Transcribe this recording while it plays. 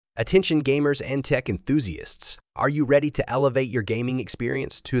Attention gamers and tech enthusiasts, are you ready to elevate your gaming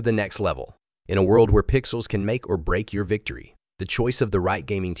experience to the next level? In a world where pixels can make or break your victory, the choice of the right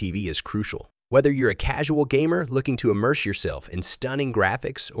gaming TV is crucial. Whether you're a casual gamer looking to immerse yourself in stunning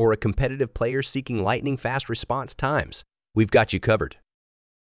graphics or a competitive player seeking lightning-fast response times, we've got you covered.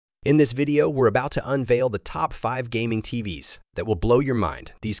 In this video, we're about to unveil the top 5 gaming TVs that will blow your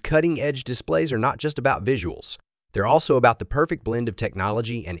mind. These cutting-edge displays are not just about visuals. They're also about the perfect blend of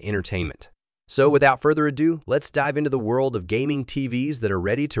technology and entertainment. So without further ado, let's dive into the world of gaming TVs that are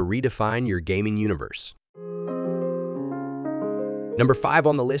ready to redefine your gaming universe. Number 5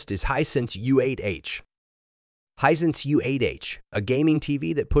 on the list is Hisense U8H. Hisense U8H, a gaming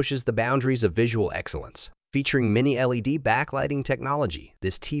TV that pushes the boundaries of visual excellence. Featuring mini LED backlighting technology,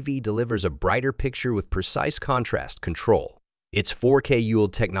 this TV delivers a brighter picture with precise contrast control. Its 4K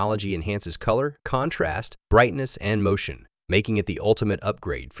ULED technology enhances color, contrast, brightness, and motion, making it the ultimate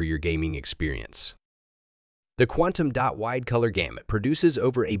upgrade for your gaming experience. The Quantum Dot wide color gamut produces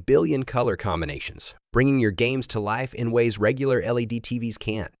over 1 billion color combinations, bringing your games to life in ways regular LED TVs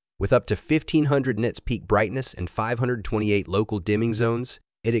can't. With up to 1500 nits peak brightness and 528 local dimming zones,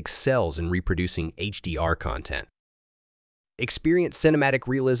 it excels in reproducing HDR content. Experience cinematic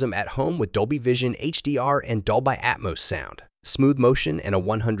realism at home with Dolby Vision HDR and Dolby Atmos sound. Smooth motion and a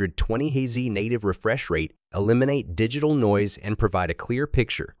 120 Hz native refresh rate eliminate digital noise and provide a clear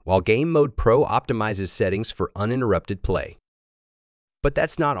picture, while Game Mode Pro optimizes settings for uninterrupted play. But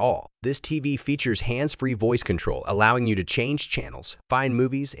that's not all. This TV features hands-free voice control, allowing you to change channels, find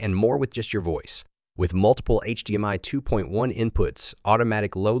movies, and more with just your voice. With multiple HDMI 2.1 inputs,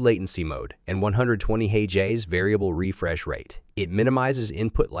 automatic low latency mode, and 120 Hz variable refresh rate, it minimizes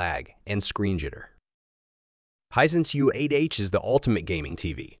input lag and screen jitter. Hisense U8H is the ultimate gaming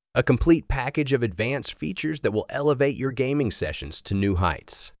TV, a complete package of advanced features that will elevate your gaming sessions to new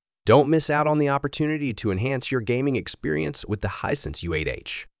heights. Don't miss out on the opportunity to enhance your gaming experience with the Hisense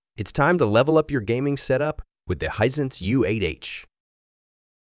U8H. It's time to level up your gaming setup with the Hisense U8H.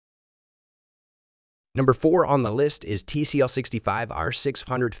 Number 4 on the list is TCL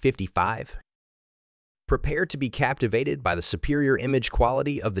 65R655. Prepare to be captivated by the superior image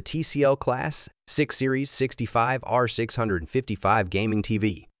quality of the TCL Class 6 Series 65R655 gaming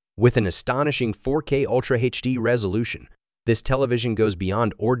TV. With an astonishing 4K Ultra HD resolution, this television goes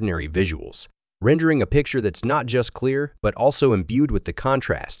beyond ordinary visuals, rendering a picture that's not just clear, but also imbued with the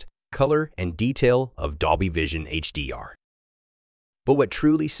contrast, color, and detail of Dolby Vision HDR. But what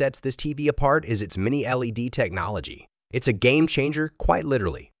truly sets this TV apart is its mini LED technology. It's a game changer, quite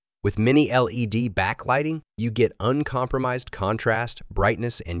literally. With mini LED backlighting, you get uncompromised contrast,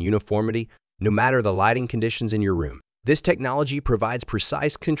 brightness, and uniformity, no matter the lighting conditions in your room. This technology provides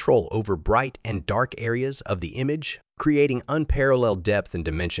precise control over bright and dark areas of the image, creating unparalleled depth and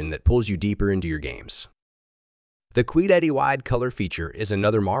dimension that pulls you deeper into your games. The QLED wide color feature is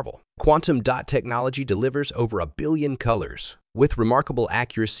another marvel. Quantum Dot technology delivers over 1 billion colors, with remarkable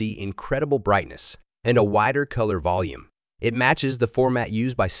accuracy, incredible brightness, and a wider color volume. It matches the format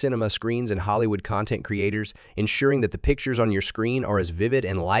used by cinema screens and Hollywood content creators, ensuring that the pictures on your screen are as vivid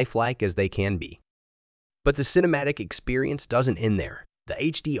and lifelike as they can be. But the cinematic experience doesn't end there. The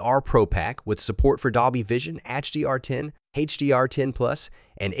HDR Pro Pack, with support for Dolby Vision, HDR10, HDR10+,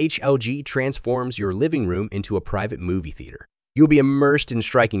 and HLG, transforms your living room into a private movie theater. You'll be immersed in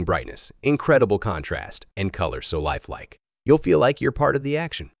striking brightness, incredible contrast, and color so lifelike. You'll feel like you're part of the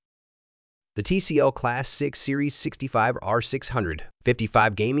action. The TCL Class 6 Series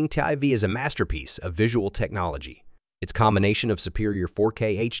 65R655 gaming TV is a masterpiece of visual technology. Its combination of superior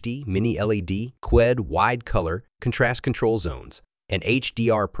 4K HD, mini LED, QLED wide color, contrast control zones, and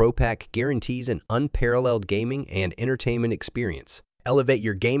HDR Pro Pack guarantees an unparalleled gaming and entertainment experience. Elevate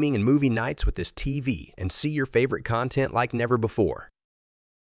your gaming and movie nights with this TV and see your favorite content like never before.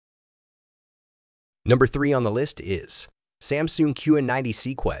 Number 3 on the list is Samsung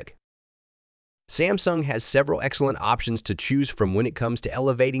QN90C QEG. Samsung has several excellent options to choose from when it comes to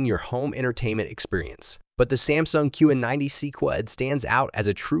elevating your home entertainment experience. But the Samsung QN90C QED stands out as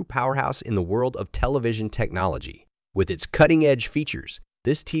a true powerhouse in the world of television technology. With its cutting-edge features,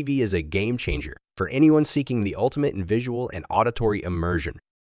 this TV is a game changer for anyone seeking the ultimate in visual and auditory immersion.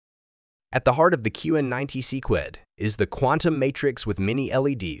 At the heart of the QN90C QED is the Quantum Matrix with mini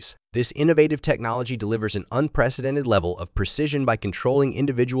LEDs. This innovative technology delivers an unprecedented level of precision by controlling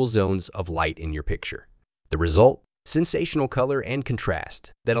individual zones of light in your picture. The result? Sensational color and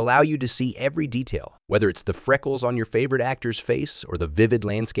contrast that allow you to see every detail, whether it's the freckles on your favorite actor's face or the vivid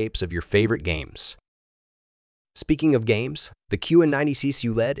landscapes of your favorite games. Speaking of games, the QN90C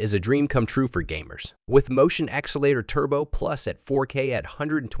QLED is a dream come true for gamers. With Motion Accelerator Turbo Plus at 4K at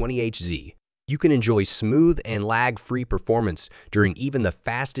 120Hz, you can enjoy smooth and lag-free performance during even the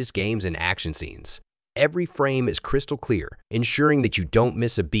fastest games and action scenes. Every frame is crystal clear, ensuring that you don't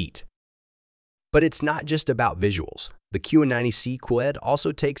miss a beat. But it's not just about visuals. The QN90C QLED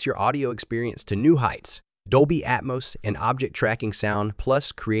also takes your audio experience to new heights. Dolby Atmos and object tracking sound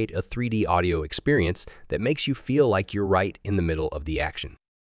plus create a 3D audio experience that makes you feel like you're right in the middle of the action.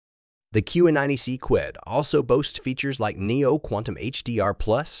 The QN90C QLED also boasts features like Neo Quantum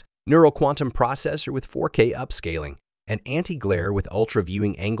HDR+, Neural Quantum Processor with 4K upscaling, and anti-glare with ultra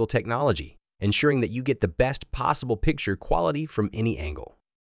viewing angle technology, ensuring that you get the best possible picture quality from any angle.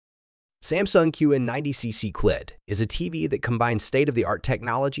 Samsung QN90C QLED is a TV that combines state-of-the-art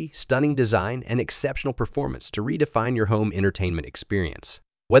technology, stunning design, and exceptional performance to redefine your home entertainment experience.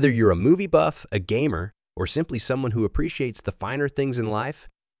 Whether you're a movie buff, a gamer, or simply someone who appreciates the finer things in life,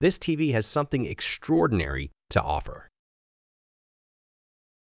 this TV has something extraordinary to offer.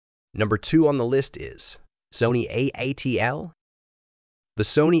 Number 2 on the list is Sony A8L. The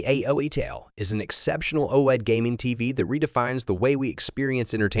Sony A8L is an exceptional OLED gaming TV that redefines the way we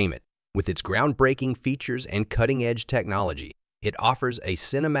experience entertainment. With its groundbreaking features and cutting-edge technology, it offers a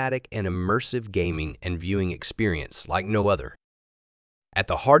cinematic and immersive gaming and viewing experience like no other. At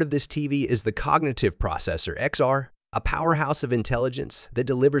the heart of this TV is the Cognitive Processor XR, a powerhouse of intelligence that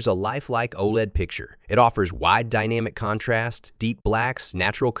delivers a lifelike OLED picture. It offers wide dynamic contrast, deep blacks,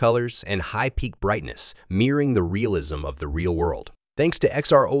 natural colors, and high peak brightness, mirroring the realism of the real world. Thanks to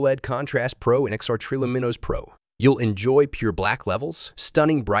XR OLED Contrast Pro and XR Triluminos Pro, you'll enjoy pure black levels,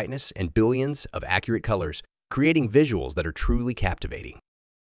 stunning brightness, and billions of accurate colors, creating visuals that are truly captivating.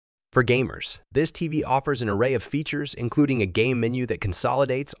 For gamers, this TV offers an array of features, including a game menu that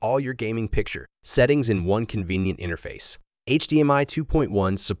consolidates all your gaming picture settings in one convenient interface. HDMI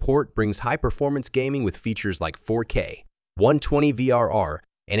 2.1 support brings high-performance gaming with features like 4K, 120 VRR,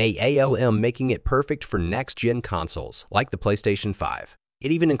 and AALM, making it perfect for next-gen consoles like the PlayStation 5.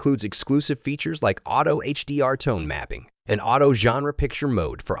 It even includes exclusive features like auto HDR tone mapping and auto genre picture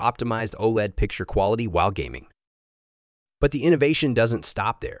mode for optimized OLED picture quality while gaming. But the innovation doesn't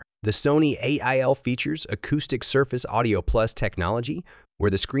stop there. The Sony A8L features Acoustic Surface Audio Plus technology,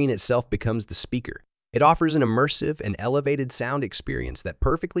 where the screen itself becomes the speaker. It offers an immersive and elevated sound experience that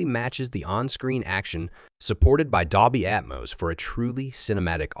perfectly matches the on-screen action, supported by Dolby Atmos for a truly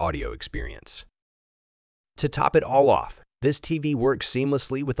cinematic audio experience. To top it all off, this TV works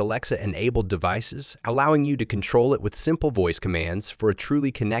seamlessly with Alexa-enabled devices, allowing you to control it with simple voice commands for a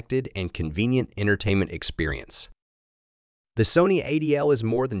truly connected and convenient entertainment experience. The Sony A8L is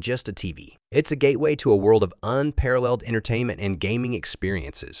more than just a TV. It's a gateway to a world of unparalleled entertainment and gaming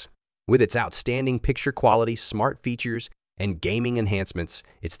experiences. With its outstanding picture quality, smart features, and gaming enhancements,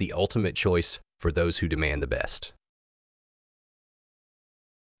 it's the ultimate choice for those who demand the best.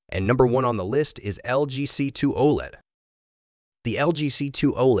 And number 1 on the list is LG C2 OLED. The LG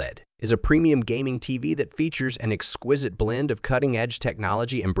C2 OLED is a premium gaming TV that features an exquisite blend of cutting-edge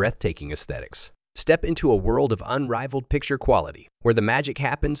technology and breathtaking aesthetics. Step into a world of unrivaled picture quality, where the magic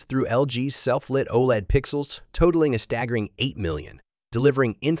happens through LG's self-lit OLED pixels, totaling a staggering 8 million,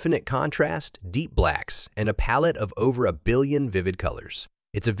 delivering infinite contrast, deep blacks, and a palette of over 1 billion vivid colors.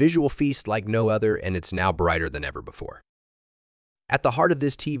 It's a visual feast like no other, and it's now brighter than ever before. At the heart of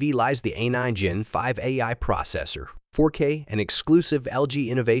this TV lies the A9 Gen 5 AI processor, 4K, and exclusive LG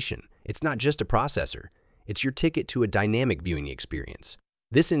innovation. It's not just a processor, it's your ticket to a dynamic viewing experience.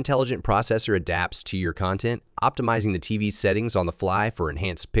 This intelligent processor adapts to your content, optimizing the TV's settings on the fly for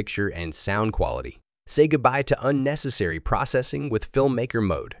enhanced picture and sound quality. Say goodbye to unnecessary processing with Filmmaker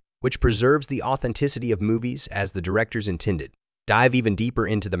Mode, which preserves the authenticity of movies as the directors intended. Dive even deeper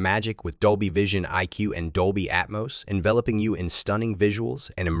into the magic with Dolby Vision IQ and Dolby Atmos, enveloping you in stunning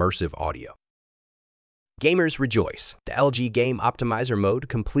visuals and immersive audio. Gamers rejoice! The LG Game Optimizer Mode,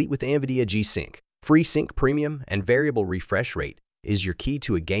 complete with NVIDIA G-Sync, FreeSync Premium, and variable refresh rate, is your key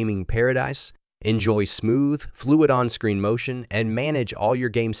to a gaming paradise. Enjoy smooth, fluid on-screen motion and manage all your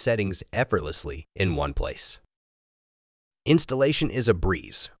game settings effortlessly in one place. Installation is a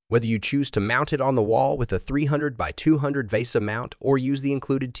breeze, whether you choose to mount it on the wall with a 300 by 200 VESA mount or use the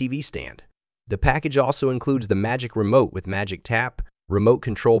included TV stand. The package also includes the Magic Remote with Magic Tap, remote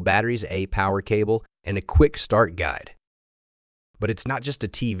control batteries, a power cable, and a quick start guide. But it's not just a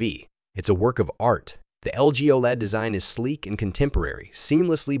TV, it's a work of art. The LG OLED design is sleek and contemporary,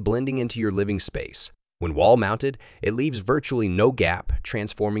 seamlessly blending into your living space. When wall-mounted, it leaves virtually no gap,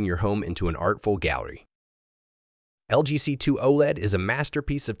 transforming your home into an artful gallery. LG C2 OLED is a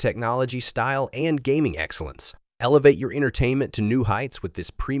masterpiece of technology, style, and gaming excellence. Elevate your entertainment to new heights with this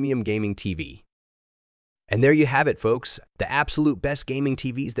premium gaming TV. And there you have it, folks, the absolute best gaming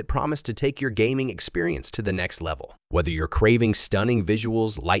TVs that promise to take your gaming experience to the next level. Whether you're craving stunning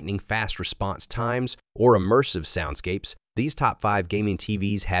visuals, lightning-fast response times, or immersive soundscapes, these top 5 gaming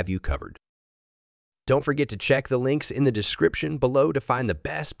TVs have you covered. Don't forget to check the links in the description below to find the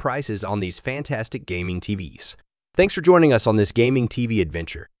best prices on these fantastic gaming TVs. Thanks for joining us on this gaming TV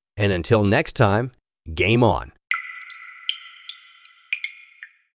adventure. And until next time, game on!